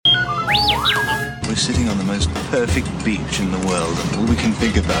We're sitting on the most perfect beach in the world, and all we can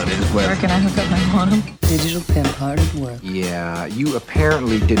think about is where... Where can I hook up my modem? Digital pimp, hard at work. Yeah, you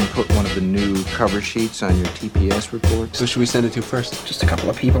apparently didn't put one of the new cover sheets on your TPS report. Who should we send it to first? Just a couple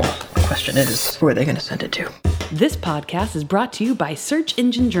of people. The question is, who are they going to send it to? This podcast is brought to you by Search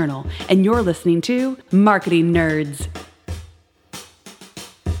Engine Journal, and you're listening to Marketing Nerds.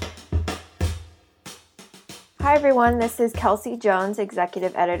 Hi everyone, this is Kelsey Jones,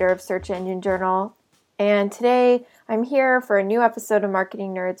 Executive Editor of Search Engine Journal, and today I'm here for a new episode of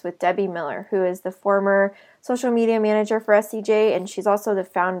Marketing Nerds with Debbie Miller, who is the former social media manager for SCJ, and she's also the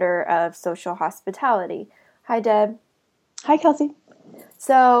founder of Social Hospitality. Hi Deb. Hi Kelsey.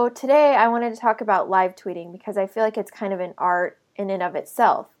 So today I wanted to talk about live tweeting because I feel like it's kind of an art in and of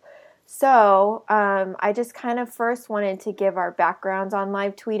itself. So I just kind of first wanted to give our backgrounds on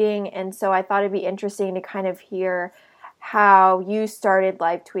live tweeting, and so I thought it'd be interesting to kind of hear how you started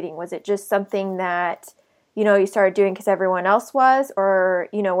live tweeting. Was it just something that, you started doing because everyone else was, or,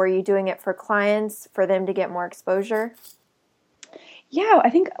 were you doing it for clients for them to get more exposure? Yeah,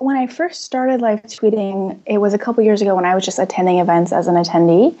 I think when I first started live tweeting, it was a couple years ago when I was just attending events as an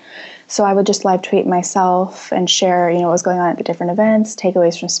attendee. So I would just live tweet myself and share, what was going on at the different events,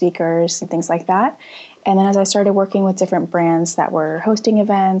 takeaways from speakers and things like that. And then as I started working with different brands that were hosting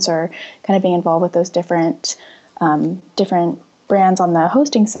events or kind of being involved with those different brands on the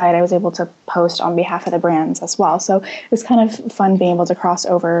hosting side, I was able to post on behalf of the brands as well. So it was kind of fun being able to cross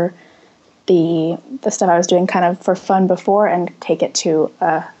over the stuff I was doing kind of for fun before and take it to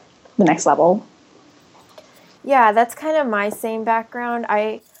the next level. Yeah, that's kind of my same background.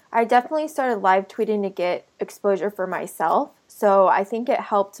 I definitely started live tweeting to get exposure for myself. So I think it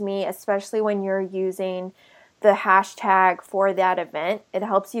helped me, especially when you're using the hashtag for that event. It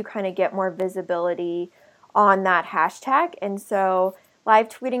helps you kind of get more visibility on that hashtag. And so live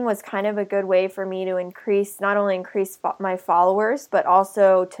tweeting was kind of a good way for me to not only increase my followers, but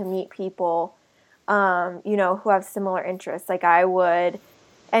also to meet people, who have similar interests. Like I would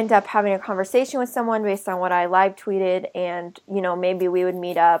end up having a conversation with someone based on what I live tweeted, and, maybe we would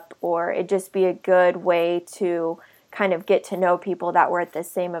meet up, or it'd just be a good way to kind of get to know people that were at the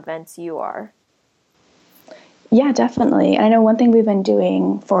same events you are. Yeah, definitely. And I know one thing we've been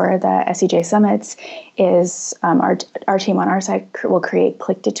doing for the SCJ Summits is our team on our side will create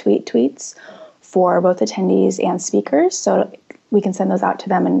click-to-tweet tweets for both attendees and speakers. So we can send those out to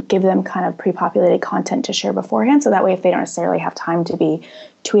them and give them kind of pre-populated content to share beforehand. So that way, if they don't necessarily have time to be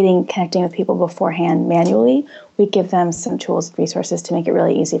tweeting, connecting with people beforehand manually, we give them some tools and resources to make it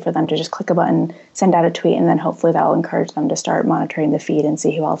really easy for them to just click a button, send out a tweet, and then hopefully that will encourage them to start monitoring the feed and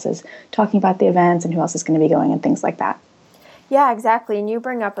see who else is talking about the events and who else is going to be going and things like that. Yeah, exactly. And you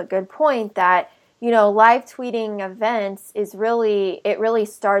bring up a good point that, live tweeting events it really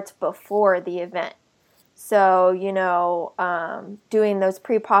starts before the event. So, doing those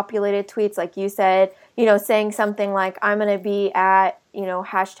pre-populated tweets, like you said, saying something like, I'm going to be at,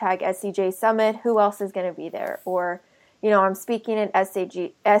 hashtag SCJ Summit, who else is going to be there? Or, I'm speaking at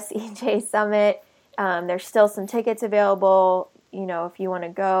SCJ Summit, there's still some tickets available, if you want to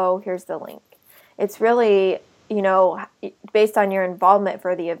go, here's the link. It's really, based on your involvement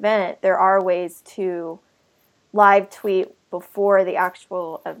for the event, there are ways to live tweet before the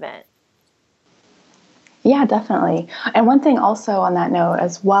actual event. Yeah, definitely. And one thing also on that note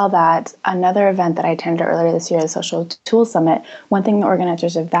as well, that another event that I attended earlier this year, the Social Tools Summit, one thing the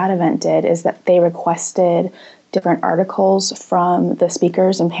organizers of that event did is that they requested different articles from the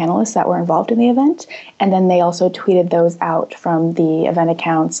speakers and panelists that were involved in the event. And then they also tweeted those out from the event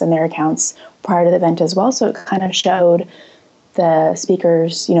accounts and their accounts prior to the event as well. So it kind of showed the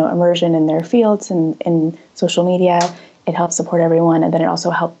speakers, immersion in their fields and in social media. It helped support everyone. And then it also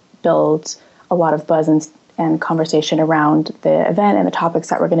helped build a lot of buzz and conversation around the event and the topics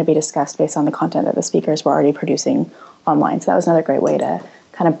that were going to be discussed based on the content that the speakers were already producing online. So that was another great way to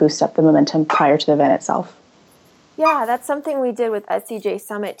kind of boost up the momentum prior to the event itself. Yeah, that's something we did with SCJ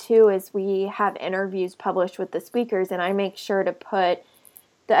Summit too, is we have interviews published with the speakers, and I make sure to put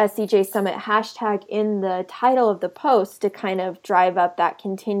the SCJ Summit hashtag in the title of the post to kind of drive up that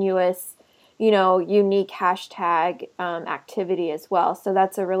continuous unique hashtag activity as well. So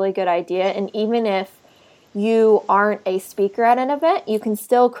that's a really good idea. And even if you aren't a speaker at an event, you can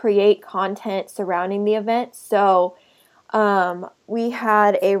still create content surrounding the event. So we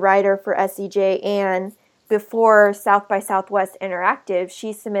had a writer for SCJ, and before South by Southwest Interactive,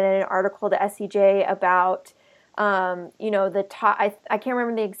 she submitted an article to SCJ about, the top, I can't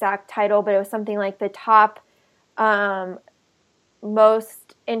remember the exact title, but it was something like the top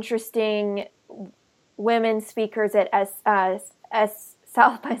most interesting women speakers at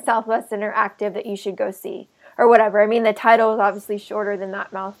South by Southwest Interactive that you should go see, or whatever. I mean, the title was obviously shorter than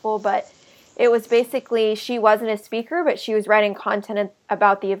that mouthful, but it was basically, she wasn't a speaker, but she was writing content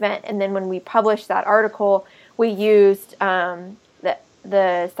about the event. And then when we published that article, we used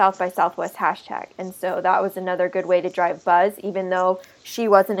the South by Southwest hashtag. And so that was another good way to drive buzz, even though she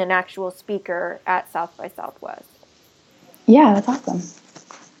wasn't an actual speaker at South by Southwest. Yeah, that's awesome.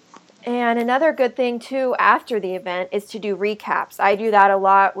 And another good thing, too, after the event is to do recaps. I do that a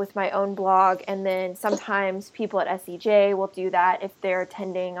lot with my own blog, and then sometimes people at SEJ will do that if they're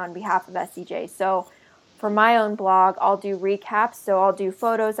attending on behalf of SEJ. So for my own blog, I'll do recaps. So I'll do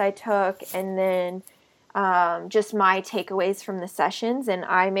photos I took and then just my takeaways from the sessions. And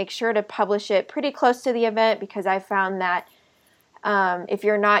I make sure to publish it pretty close to the event because I found that if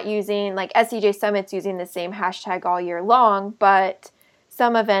you're not using, like SEJ Summit's using the same hashtag all year long, but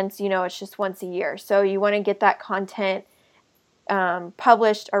some events, it's just once a year. So you want to get that content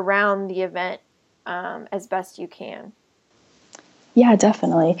published around the event as best you can. Yeah,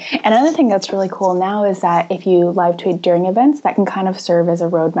 definitely. And another thing that's really cool now is that if you live tweet during events, that can kind of serve as a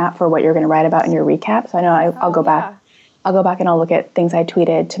roadmap for what you're going to write about in your recap. So I know I'll go back and I'll look at things I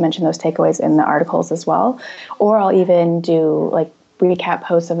tweeted to mention those takeaways in the articles as well. Or I'll even do like recap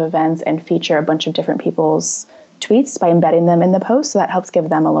posts of events and feature a bunch of different people's tweets by embedding them in the post. So that helps give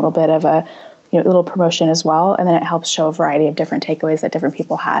them a little bit of a little promotion as well. And then it helps show a variety of different takeaways that different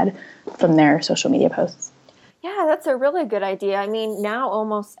people had from their social media posts. Yeah, that's a really good idea. I mean, now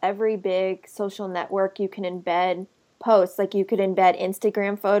almost every big social network you can embed posts. Like you could embed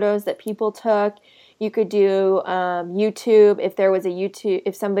Instagram photos that people took. You could do YouTube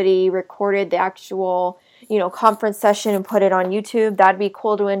if somebody recorded the actual, conference session and put it on YouTube, that'd be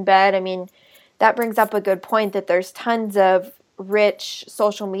cool to embed. I mean, that brings up a good point that there's tons of rich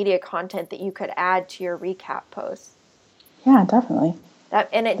social media content that you could add to your recap posts. Yeah, definitely.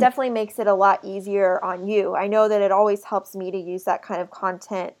 And it definitely makes it a lot easier on you. I know that it always helps me to use that kind of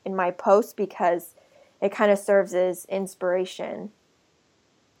content in my posts because it kind of serves as inspiration.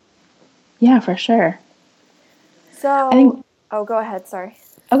 Yeah, for sure. So, go ahead. Sorry.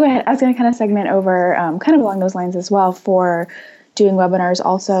 Oh, go ahead. I was going to kind of segment over kind of along those lines as well for doing webinars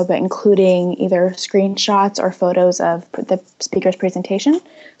also, but including either screenshots or photos of the speaker's presentation.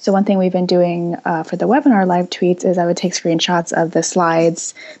 So one thing we've been doing for the webinar live tweets is I would take screenshots of the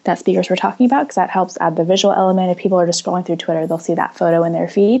slides that speakers were talking about because that helps add the visual element. If people are just scrolling through Twitter, they'll see that photo in their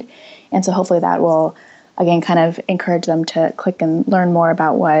feed. And so hopefully that will, again, kind of encourage them to click and learn more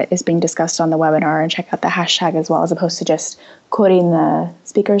about what is being discussed on the webinar and check out the hashtag as well, as opposed to just quoting the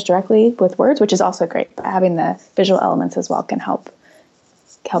speakers directly with words, which is also great. But having the visual elements as well can help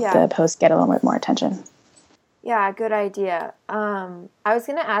the post get a little bit more attention. Yeah, good idea. I was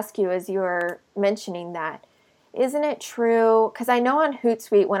going to ask you as you were mentioning that, isn't it true, because I know on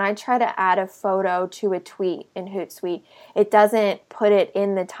Hootsuite, when I try to add a photo to a tweet in Hootsuite, it doesn't put it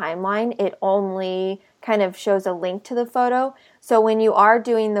in the timeline. It only kind of shows a link to the photo. So when you are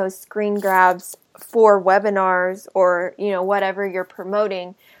doing those screen grabs for webinars or, whatever you're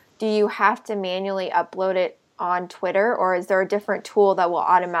promoting, do you have to manually upload it on Twitter, or is there a different tool that will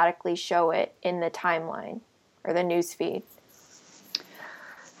automatically show it in the timeline or the news feed?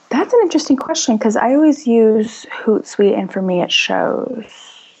 That's an interesting question because I always use Hootsuite and for me it shows.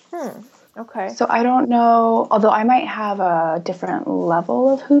 Okay. So I don't know, although I might have a different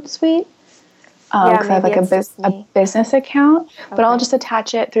level of Hootsuite because I have like a business account, but I'll just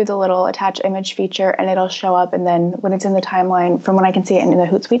attach it through the little attach image feature and it'll show up. And then when it's in the timeline, from when I can see it in the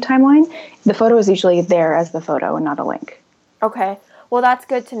Hootsuite timeline, the photo is usually there as the photo and not a link. Okay. Well, that's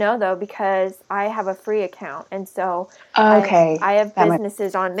good to know, though, because I have a free account. And so I have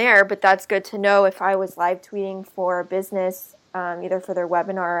businesses on there, but that's good to know if I was live tweeting for a business, either for their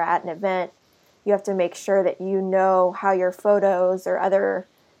webinar or at an event, you have to make sure that you know how your photos or other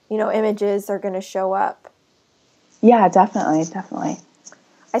images are going to show up. Yeah, definitely.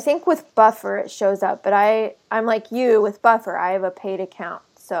 I think with Buffer it shows up, but I'm like you with Buffer. I have a paid account,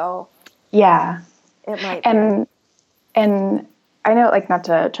 so yeah, it might. And I know, like, not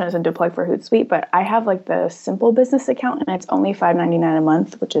to turn this into a plug for Hootsuite, but I have like the simple business account, and it's only $5.99 a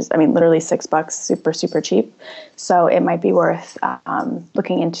month, which is, literally $6, super super cheap. So it might be worth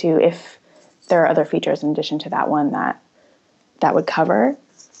looking into if there are other features in addition to that one that would cover.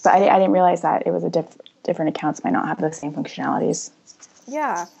 But I didn't realize that it was different accounts might not have the same functionalities.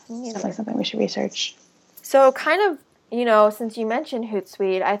 Yeah. Definitely something we should research. So kind of, since you mentioned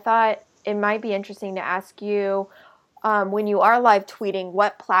Hootsuite, I thought it might be interesting to ask you, when you are live tweeting,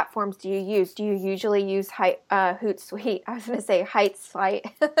 what platforms do you use? Do you usually use Hootsuite? I was going to say Heightsite.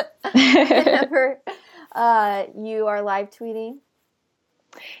 Whenever you are live tweeting?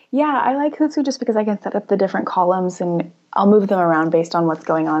 Yeah, I like Hootsuite just because I can set up the different columns and I'll move them around based on what's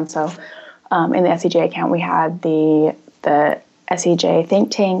going on. So in the SCJ account, we had the SCJ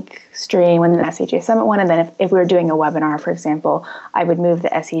Think Tank stream and the SCJ Summit one. And then if we were doing a webinar, for example, I would move the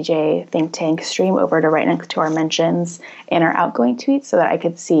SCJ Think Tank stream over to right next to our mentions and our outgoing tweets so that I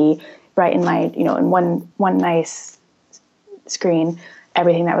could see right in my, in one nice screen,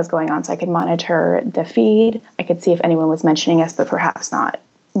 everything that was going on. So I could monitor the feed. I could see if anyone was mentioning us, but perhaps not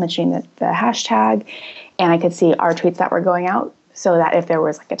mentioning the hashtag. And I could see our tweets that were going out so that if there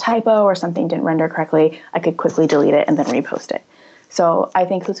was like a typo or something didn't render correctly, I could quickly delete it and then repost it. So I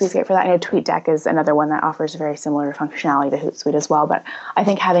think Hootsuite's great for that. I know TweetDeck is another one that offers very similar functionality to Hootsuite as well. But I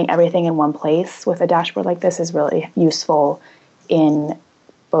think having everything in one place with a dashboard like this is really useful in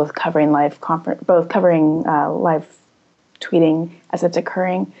both covering live tweeting as it's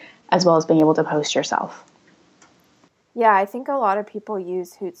occurring, as well as being able to post yourself. Yeah, I think a lot of people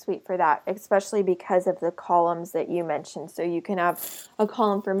use Hootsuite for that, especially because of the columns that you mentioned. So you can have a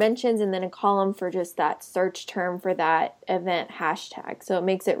column for mentions and then a column for just that search term for that event hashtag. So it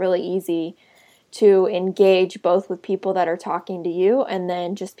makes it really easy to engage both with people that are talking to you and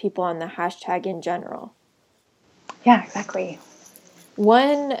then just people on the hashtag in general. Yeah, exactly.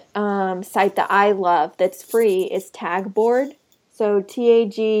 One site that I love that's free is Tagboard. So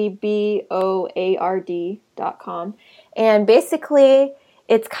tagboard.com. And basically,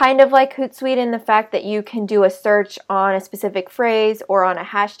 it's kind of like Hootsuite in the fact that you can do a search on a specific phrase or on a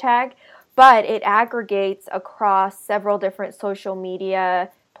hashtag, but it aggregates across several different social media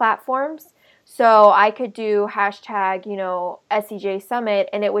platforms. So I could do hashtag, SCJ Summit,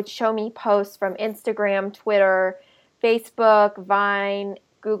 and it would show me posts from Instagram, Twitter, Facebook, Vine,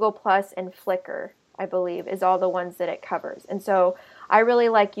 Google+, and Flickr, I believe, is all the ones that it covers. And so I really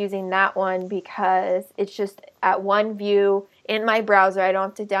like using that one because it's just at one view in my browser. I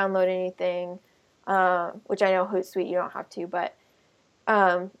don't have to download anything, which I know Hootsuite you don't have to, but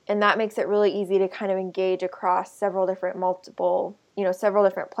and that makes it really easy to kind of engage across several different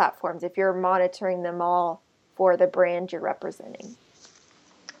platforms if you're monitoring them all for the brand you're representing.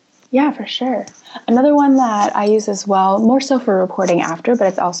 Yeah, for sure. Another one that I use as well, more so for reporting after, but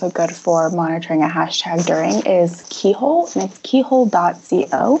it's also good for monitoring a hashtag during, is Keyhole, and it's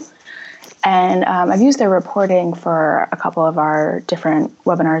keyhole.co. And I've used their reporting for a couple of our different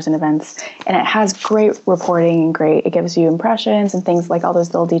webinars and events, and it has great reporting and it gives you impressions and things like all those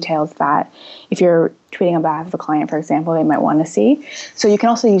little details that if you're tweeting on behalf of a client, for example, they might want to see. So you can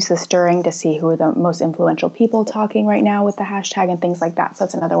also use this during to see who are the most influential people talking right now with the hashtag and things like that. So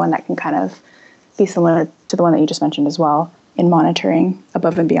it's another one that can kind of be similar to the one that you just mentioned as well in monitoring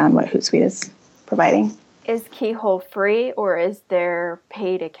above and beyond what Hootsuite is providing. Is Keyhole free or is there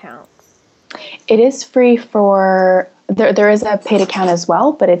paid accounts? It is free for, there is a paid account as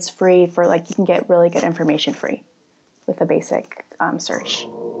well, but it's free for, you can get really good information free with a basic search.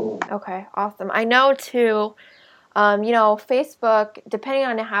 Okay, awesome. I know too, Facebook, depending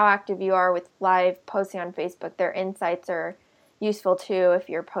on how active you are with live posting on Facebook, their insights are useful too. If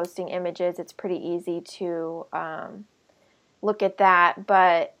you're posting images, it's pretty easy to look at that.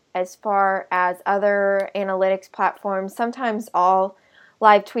 But as far as other analytics platforms, sometimes I'll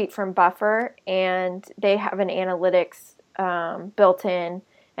live tweet from Buffer, and they have an analytics built in,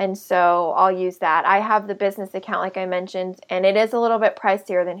 and so I'll use that. I have the business account, like I mentioned, and it is a little bit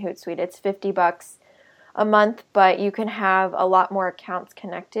pricier than Hootsuite. It's $50 a month, but you can have a lot more accounts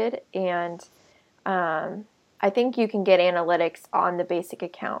connected, and I think you can get analytics on the basic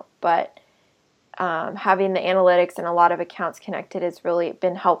account, but having the analytics and a lot of accounts connected has really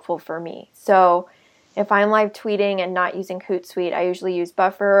been helpful for me. So if I'm live tweeting and not using Hootsuite, I usually use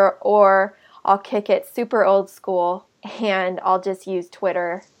Buffer, or I'll kick it super old school and I'll just use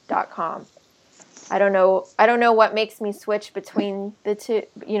twitter.com. I don't know what makes me switch between the two,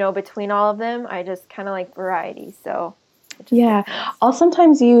 between all of them. I just kind of like variety. So yeah, I'll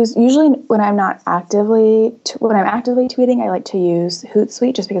sometimes usually when I'm actively tweeting, I like to use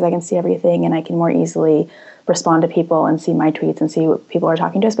Hootsuite just because I can see everything and I can more easily respond to people and see my tweets and see what people are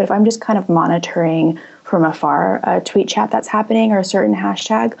talking to us. But if I'm just kind of monitoring from afar a tweet chat that's happening or a certain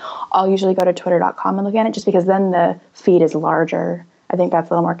hashtag, I'll usually go to twitter.com and look at it just because then the feed is larger. I think that's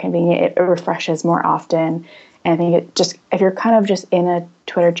a little more convenient. It refreshes more often. And I think if you're kind of just in a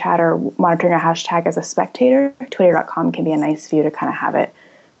Twitter chat or monitoring a hashtag as a spectator, twitter.com can be a nice view to kind of have it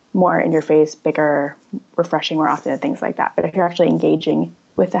more in your face, bigger, refreshing more often and things like that. But if you're actually engaging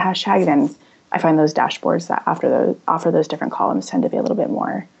with the hashtag, then I find those dashboards that offer those different columns tend to be a little bit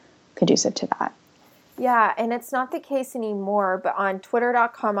more conducive to that. Yeah, and it's not the case anymore, but on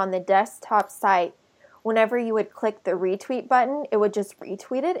twitter.com on the desktop site, whenever you would click the retweet button, it would just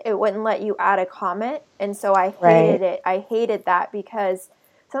retweet it. It wouldn't let you add a comment. And so I hated it. I hated that because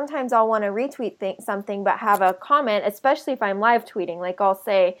sometimes I'll want to retweet something but have a comment, especially if I'm live tweeting. Like I'll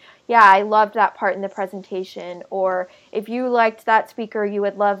say, yeah, I loved that part in the presentation. Or if you liked that speaker, you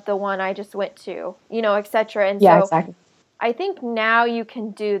would love the one I just went to, etc. And yeah, so exactly. I think now you can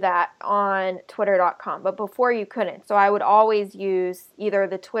do that on Twitter.com, but before you couldn't. So I would always use either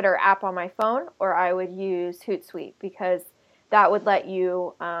the Twitter app on my phone or I would use Hootsuite because that would let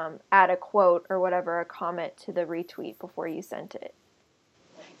you add a quote or whatever, a comment to the retweet before you sent it.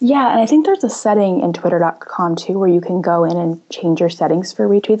 Yeah, and I think there's a setting in Twitter.com too where you can go in and change your settings for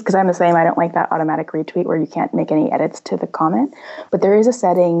retweets, because I'm the same. I don't like that automatic retweet where you can't make any edits to the comment. But there is a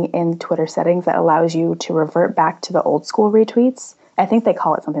setting in Twitter settings that allows you to revert back to the old school retweets. I think they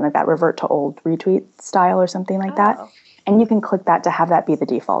call it something like that, revert to old retweet style or something like that. And you can click that to have that be the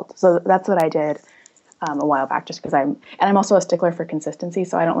default. So that's what I did a while back, just because I'm also a stickler for consistency.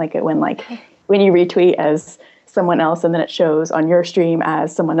 So I don't like it when you retweet as someone else and then it shows on your stream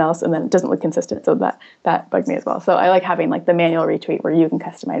as someone else and then it doesn't look consistent. So that bugged me as well. So I like having like the manual retweet where you can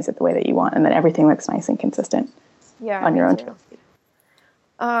customize it the way that you want and then everything looks nice and consistent on your own Twitter feed.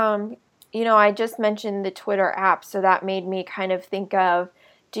 I just mentioned the Twitter app, so that made me kind of think of,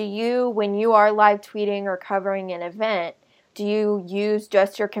 when you are live tweeting or covering an event, do you use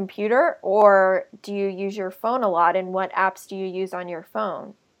just your computer or do you use your phone a lot, and what apps do you use on your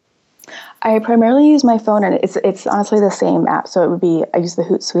phone? I primarily use my phone, and it's honestly the same app. So I use the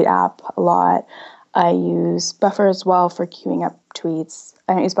Hootsuite app a lot. I use Buffer as well for queuing up tweets.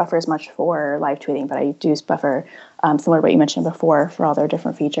 I don't use Buffer as much for live tweeting, but I do use Buffer, similar to what you mentioned before, for all their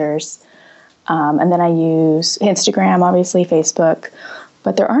different features. And then I use Instagram, obviously, Facebook.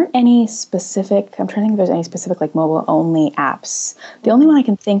 But there aren't any specific, I'm trying to think if there's any specific like mobile-only apps. The only one I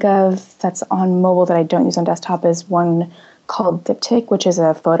can think of that's on mobile that I don't use on desktop is one called Diptyque, which is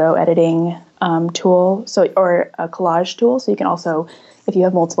a photo editing tool, or a collage tool. So you can also, if you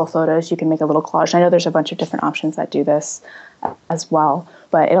have multiple photos, you can make a little collage. I know there's a bunch of different options that do this as well,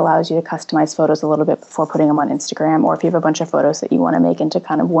 but it allows you to customize photos a little bit before putting them on Instagram. Or if you have a bunch of photos that you want to make into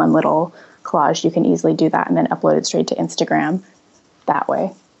kind of one little collage, you can easily do that and then upload it straight to Instagram that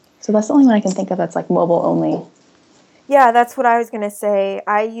way. So that's the only one I can think of that's like mobile only. Yeah, that's what I was going to say.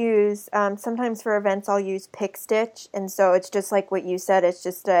 I use, sometimes for events, I'll use PicStitch. And so it's just like what you said. It's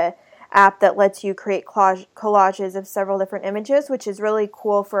just a app that lets you create collages of several different images, which is really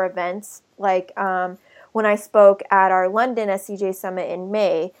cool for events. Like when I spoke at our London SCJ Summit in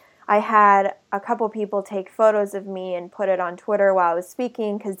May, I had a couple people take photos of me and put it on Twitter while I was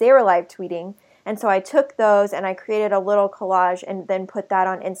speaking because they were live tweeting. And so I took those and I created a little collage and then put that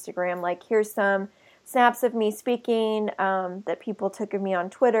on Instagram. Like, here's some snaps of me speaking that people took of me on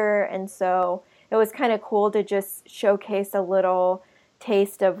Twitter. And so it was kind of cool to just showcase a little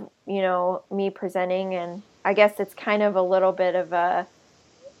taste of, me presenting. And I guess it's kind of a little bit of a,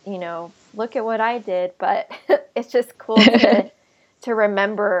 look at what I did. But it's just cool to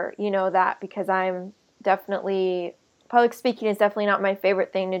remember, that, because I'm definitely, public speaking is definitely not my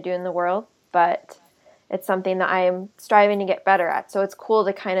favorite thing to do in the world, but it's something that I am striving to get better at. So it's cool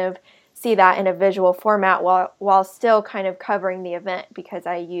to kind of see that in a visual format while still kind of covering the event because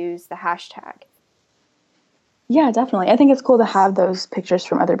I use the hashtag. Yeah, definitely. I think it's cool to have those pictures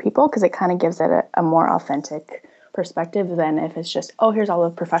from other people because it kind of gives it a more authentic perspective than if it's just, here's all the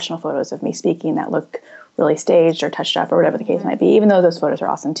professional photos of me speaking that look really staged or touched up or whatever the case might be, even though those photos are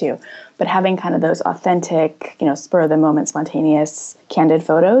awesome too. But having kind of those authentic, spur of the moment, spontaneous, candid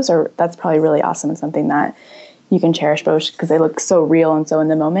photos, that's probably really awesome and something that you can cherish both because they look so real and so in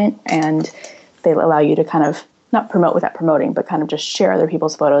the moment, and they allow you to kind of not promote without promoting, but kind of just share other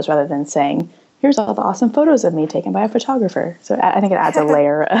people's photos rather than saying, here's all the awesome photos of me taken by a photographer. So I think it adds a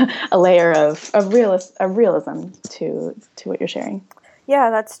layer of realism to what you're sharing. Yeah,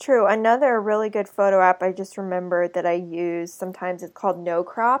 that's true. Another really good photo app I just remembered that I use sometimes is called No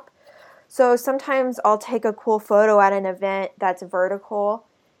Crop. So sometimes I'll take a cool photo at an event that's vertical.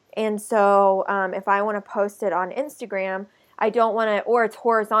 And so if I want to post it on Instagram, I don't want to, or it's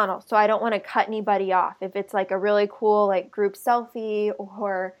horizontal, so I don't want to cut anybody off. If it's like a really cool like group selfie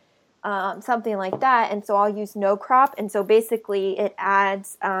or something like that, and so I'll use no crop, and so basically it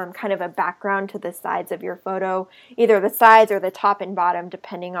adds kind of a background to the sides of your photo, either the sides or the top and bottom,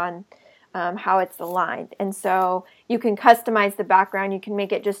 depending on how it's aligned. And so you can customize the background. You can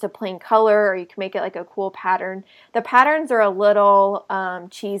make it just a plain color, or you can make it like a cool pattern. The patterns are a little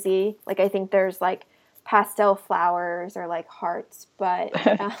cheesy. Like I think there's like pastel flowers or like hearts, but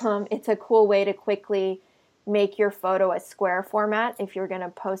it's a cool way to quickly make your photo a square format if you're going to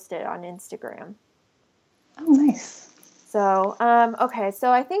post it on Instagram. Oh, nice. So, okay,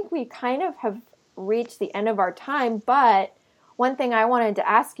 so I think we kind of have reached the end of our time, but one thing I wanted to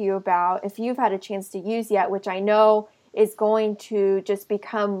ask you about, if you've had a chance to use yet, which I know is going to just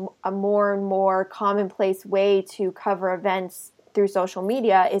become a more and more commonplace way to cover events through social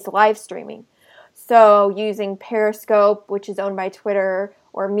media, is live streaming. So using Periscope, which is owned by Twitter,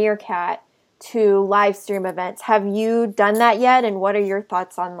 or Meerkat, to live stream events. Have you done that yet? And what are your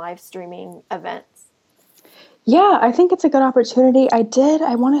thoughts on live streaming events? Yeah, I think it's a good opportunity. I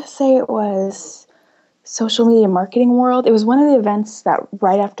want to say it was Social Media Marketing World. It was one of the events that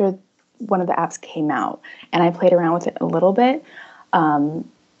right after one of the apps came out, and I played around with it a little bit.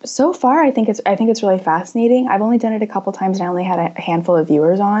 So far, I think it's really fascinating. I've only done it a couple times, and I only had a handful of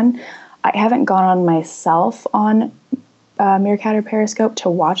viewers on. I haven't gone on myself on Meerkat or Periscope to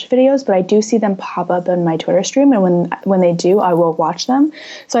watch videos, but I do see them pop up in my Twitter stream, and when they do, I will watch them.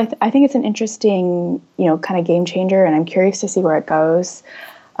 So I think it's an interesting, kind of game changer, and I'm curious to see where it goes.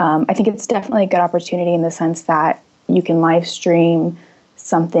 I think it's definitely a good opportunity in the sense that you can live stream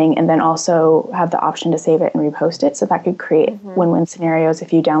something and then also have the option to save it and repost it. So that could create win-win scenarios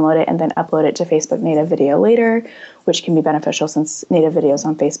if you download it and then upload it to Facebook native video later, which can be beneficial since native videos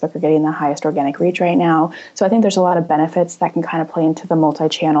on Facebook are getting the highest organic reach right now. So I think there's a lot of benefits that can kind of play into the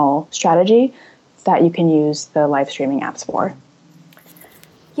multi-channel strategy that you can use the live streaming apps for.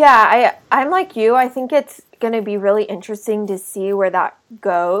 Yeah, I'm like you. I think it's going to be really interesting to see where that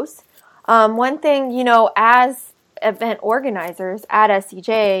goes. One thing, as event organizers at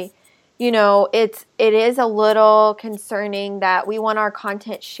SCJ, it is a little concerning that we want our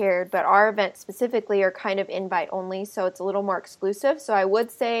content shared, but our events specifically are kind of invite only, so it's a little more exclusive. So I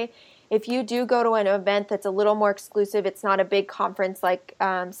would say if you do go to an event that's a little more exclusive, it's not a big conference like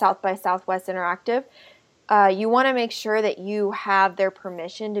South by Southwest Interactive, you want to make sure that you have their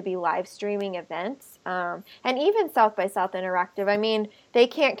permission to be live streaming events. And even South by South Interactive, I mean, they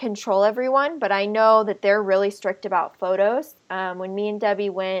can't control everyone, but I know that they're really strict about photos. When me and Debbie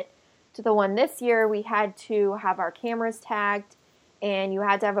went to the one this year, we had to have our cameras tagged, and you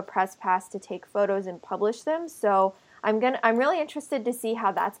had to have a press pass to take photos and publish them. So I'm really interested to see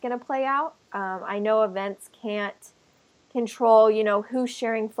how that's going to play out. I know events can't control, who's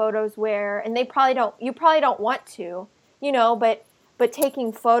sharing photos where, and you probably don't want to, but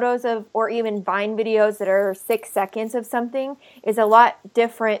taking photos of, or even Vine videos that are 6 seconds of something is a lot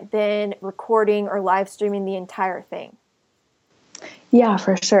different than recording or live streaming the entire thing. Yeah,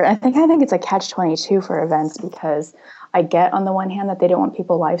 for sure. I think it's a catch-22 for events, because I get on the one hand that they don't want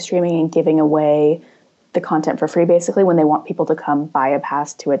people live streaming and giving away the content for free, basically, when they want people to come buy a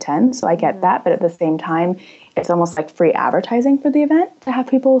pass to attend. So I get that, but at the same time, it's almost like free advertising for the event to have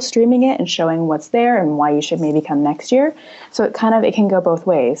people streaming it and showing what's there and why you should maybe come next year. So it can go both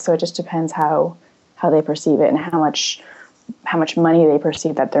ways. So it just depends how they perceive it and how much money they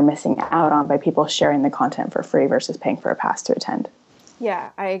perceive that they're missing out on by people sharing the content for free versus paying for a pass to attend. Yeah,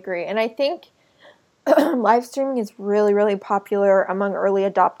 I agree. And I think live streaming is really, really popular among early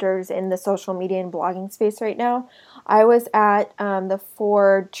adopters in the social media and blogging space right now. I was at the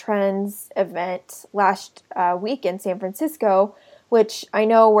Ford Trends event last week in San Francisco, which I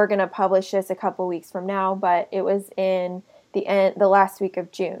know we're going to publish this a couple weeks from now, but it was in the last week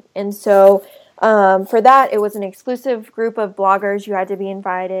of June. And so for that, it was an exclusive group of bloggers. You had to be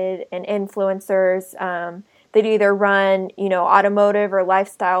invited, and influencers. They'd either run, automotive or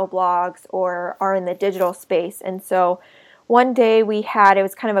lifestyle blogs or are in the digital space. And so one day it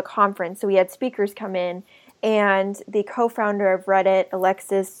was kind of a conference, so we had speakers come in, and the co-founder of Reddit,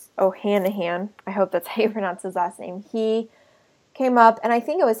 Alexis Ohanian, I hope that's how you pronounce his last name, he came up, and I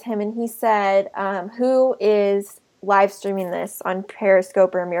think it was him, and he said, who is live streaming this on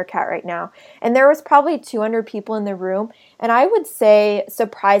Periscope or Meerkat right now? And there was probably 200 people in the room, and I would say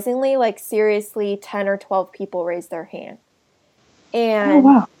surprisingly, like seriously, 10 or 12 people raised their hand. And oh,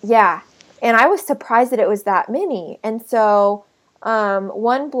 wow. Yeah, and I was surprised that it was that many. And so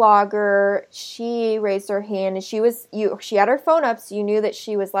one blogger, she raised her hand, and she had her phone up, so you knew that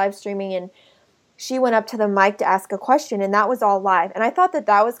she was live streaming, and she went up to the mic to ask a question, and that was all live. And I thought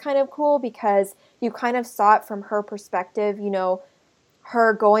that was kind of cool, because you kind of saw it from her perspective,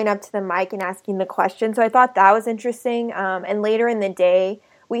 her going up to the mic and asking the question. So I thought that was interesting. And later in the day,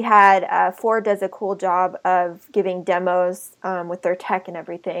 we had Ford does a cool job of giving demos with their tech and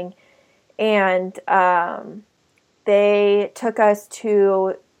everything. And they took us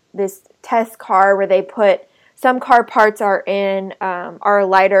to this test car where they put some car parts are in our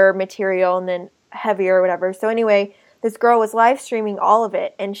lighter material and then heavier or whatever. So anyway, this girl was live streaming all of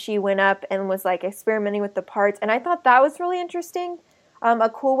it, and she went up and was like experimenting with the parts, and I thought that was really interesting. a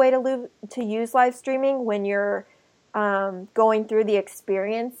cool way to use live streaming when you're going through the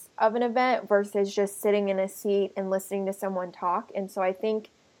experience of an event versus just sitting in a seat and listening to someone talk. And so I think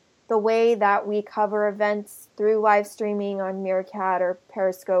the way that we cover events through live streaming on Meerkat or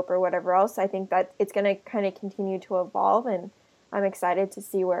Periscope or whatever else, I think that it's going to kind of continue to evolve, and I'm excited to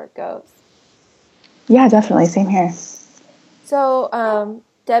see where it goes. Yeah, definitely. Same here. So,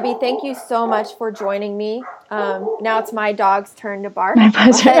 Debbie, thank you so much for joining me. Now it's my dog's turn to bark. My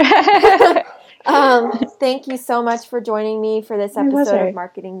pleasure. Thank you so much for joining me for this episode of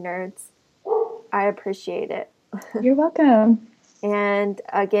Marketing Nerds. I appreciate it. You're welcome. And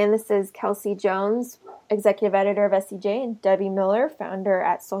again, this is Kelsey Jones, Executive Editor of SEJ, and Debbie Miller, Founder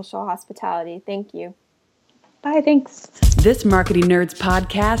at Social Hospitality. Thank you. Bye, thanks. This Marketing Nerds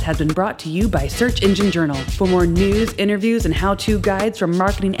podcast has been brought to you by Search Engine Journal. For more news, interviews, and how-to guides from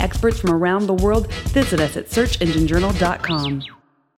marketing experts from around the world, visit us at searchenginejournal.com.